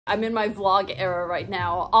I'm in my vlog era right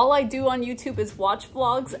now. All I do on YouTube is watch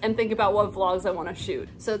vlogs and think about what vlogs I want to shoot.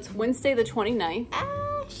 So it's Wednesday the 29th.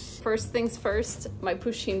 First things first, my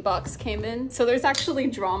Pusheen box came in. So there's actually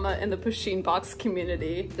drama in the Pusheen box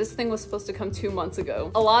community. This thing was supposed to come 2 months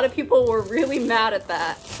ago. A lot of people were really mad at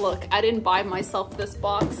that. Look, I didn't buy myself this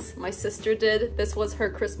box. My sister did. This was her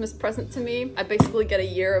Christmas present to me. I basically get a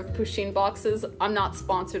year of Pusheen boxes. I'm not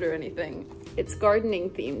sponsored or anything. It's gardening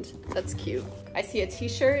themed. That's cute. I see a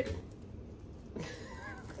t-shirt.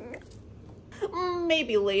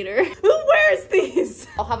 Maybe later. Who wears these?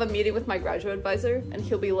 I'll have a meeting with my graduate advisor and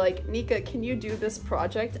he'll be like, Nika, can you do this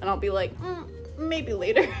project? And I'll be like, maybe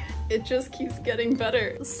later. It just keeps getting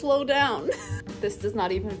better. Slow down. This does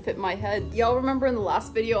not even fit my head. Y'all remember in the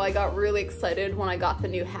last video, I got really excited when I got the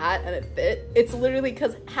new hat and it fit? It's literally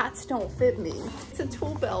because hats don't fit me. It's a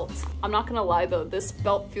tool belt. I'm not gonna lie though, this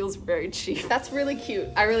belt feels very cheap. That's really cute.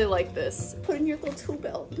 I really like this. Put in your little tool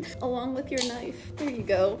belt along with your knife. There you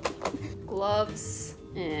go. Gloves.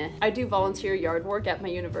 I do volunteer yard work at my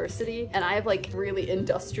university and I have like really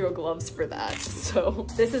industrial gloves for that. So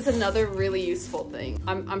this is another really useful thing.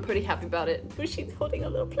 I'm pretty happy about it. Pusheen's holding a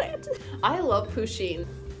little plant. I love Pusheen.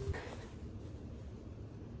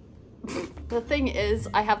 The thing is,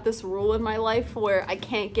 I have this rule in my life where I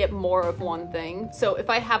can't get more of one thing. So if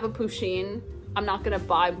I have a Pusheen, I'm not gonna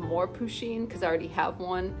buy more Pusheen because I already have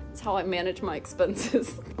one. It's how I manage my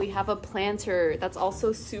expenses. We have a planter that's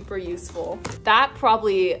also super useful. That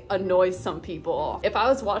probably annoys some people. If I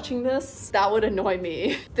was watching this, that would annoy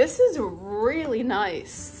me. This is really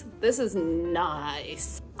nice. This is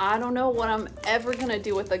nice. I don't know what I'm ever gonna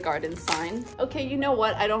do with the garden sign. Okay, you know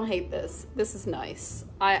what? I don't hate this. This is nice.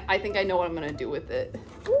 I think I know what I'm gonna do with it.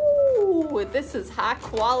 Ooh, this is high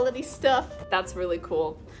quality stuff. That's really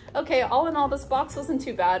cool. Okay, all in all, this box wasn't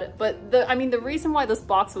too bad, but the reason why this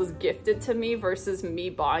box was gifted to me versus me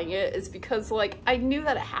buying it is because like I knew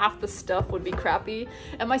that half the stuff would be crappy,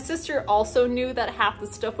 and my sister also knew that half the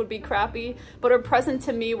stuff would be crappy, but her present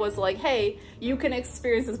to me was like, hey, you can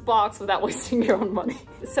experience this box without wasting your own money.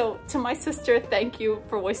 So to my sister, thank you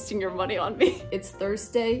for wasting your money on me. It's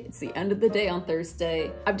Thursday, it's the end of the day on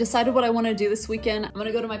Thursday. I've decided what I want to do this weekend. I'm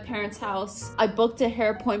gonna go to my parents' house. I booked a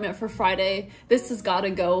hair appointment for Friday. This has gotta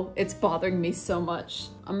go. It's bothering me so much.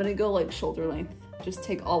 I'm gonna go like shoulder length. Just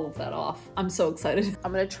take all of that off. I'm so excited.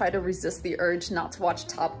 I'm gonna try to resist the urge not to watch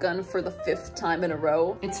Top Gun for the 5th time in a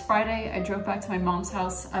row. It's Friday, I drove back to my mom's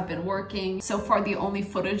house. I've been working. So far, the only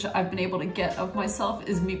footage I've been able to get of myself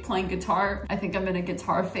is me playing guitar. I think I'm in a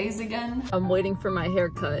guitar phase again. I'm waiting for my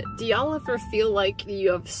haircut. Do y'all ever feel like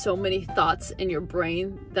you have so many thoughts in your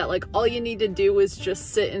brain that like all you need to do is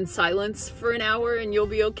just sit in silence for an hour and you'll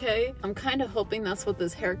be okay? I'm kind of hoping that's what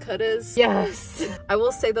this haircut is. Yes! I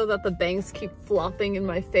will say though that the bangs keep flopping in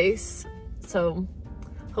my face, so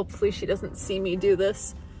hopefully she doesn't see me do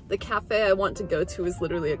this. The cafe I want to go to is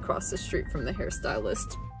literally across the street from the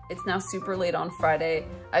hairstylist. It's now super late on Friday.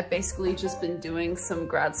 I've basically just been doing some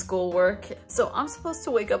grad school work. So I'm supposed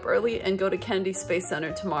to wake up early and go to Kennedy Space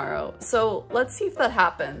Center tomorrow. So let's see if that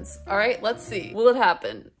happens. All right, let's see. Will it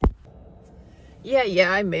happen?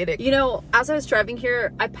 Yeah, I made it. You know, as I was driving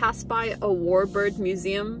here, I passed by a warbird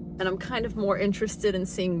museum and I'm kind of more interested in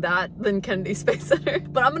seeing that than Kennedy Space Center.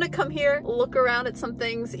 But I'm gonna come here, look around at some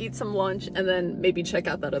things, eat some lunch, and then maybe check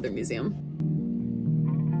out that other museum.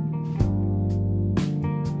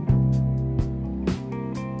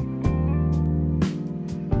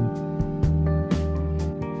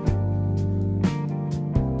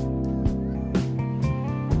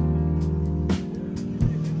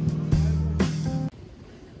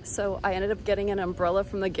 So I ended up getting an umbrella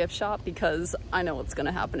from the gift shop because I know what's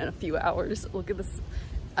gonna happen in a few hours. Look at this,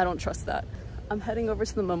 I don't trust that. I'm heading over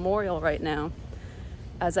to the memorial right now,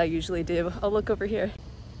 as I usually do. Oh, look over here.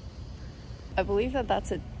 I believe that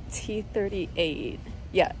that's a T-38.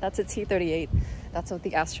 Yeah, that's a T-38. That's what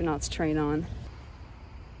the astronauts train on.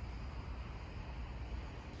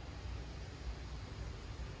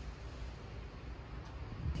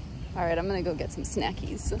 All right, I'm gonna go get some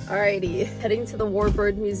snackies. Alrighty, heading to the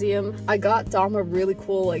Warbird Museum. I got Dom a really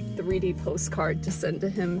cool like 3D postcard to send to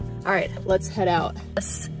him. All right, let's head out.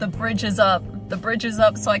 Yes, the bridge is up. The bridge is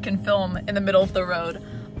up so I can film in the middle of the road.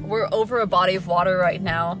 We're over a body of water right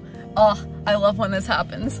now. Oh, I love when this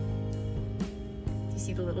happens. Do you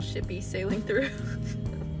see the little shippy sailing through?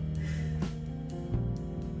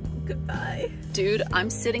 Goodbye. Dude, I'm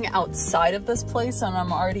sitting outside of this place and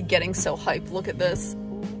I'm already getting so hyped. Look at this.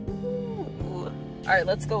 All right,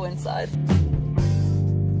 let's go inside.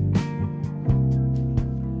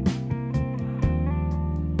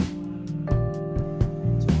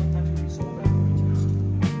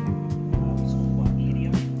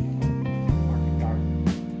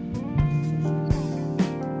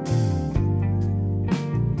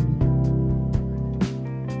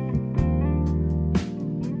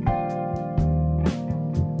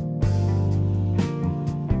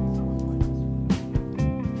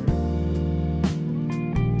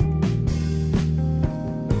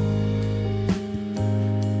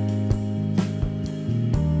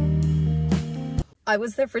 I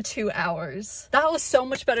was there for 2 hours. That was so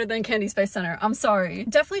much better than Kennedy Space Center. I'm sorry.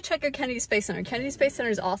 Definitely check out Kennedy Space Center. Kennedy Space Center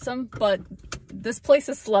is awesome, but this place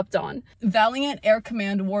is slept on. Valiant Air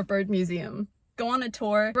Command Warbird Museum. Go on a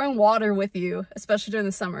tour, bring water with you, especially during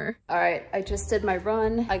the summer. All right, I just did my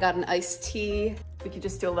run. I got an iced tea. We could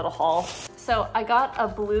just do a little haul. So I got a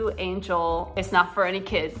Blue Angel. It's not for any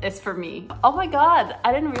kid, it's for me. Oh my God,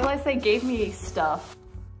 I didn't realize they gave me stuff.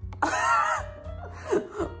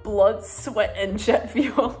 Blood, sweat, and jet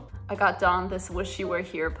fuel. I got Dawn this Wish You Were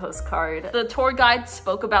Here postcard. The tour guide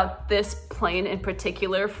spoke about this plane in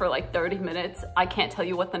particular for like 30 minutes. I can't tell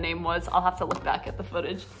you what the name was. I'll have to look back at the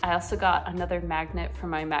footage. I also got another magnet for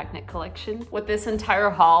my magnet collection. With this entire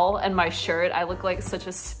haul and my shirt, I look like such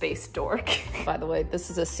a space dork. By the way, this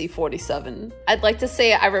is a C-47. I'd like to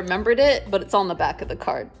say I remembered it, but it's on the back of the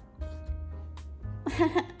card.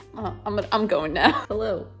 Oh, I'm going now.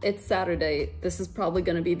 Hello, it's Saturday. This is probably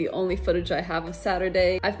gonna be the only footage I have of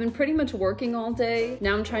Saturday. I've been pretty much working all day.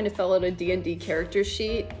 Now I'm trying to fill out a D&D character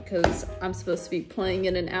sheet because I'm supposed to be playing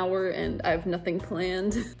in an hour and I have nothing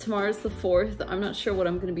planned. Tomorrow's the 4th. I'm not sure what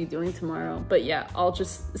I'm gonna be doing tomorrow, but yeah, I'll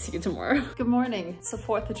just see you tomorrow. Good morning, it's the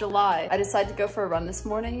 4th of July. I decided to go for a run this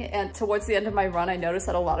morning, and towards the end of my run, I noticed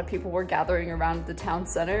that a lot of people were gathering around the town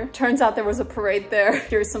center. Turns out there was a parade there.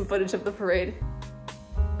 Here's some footage of the parade.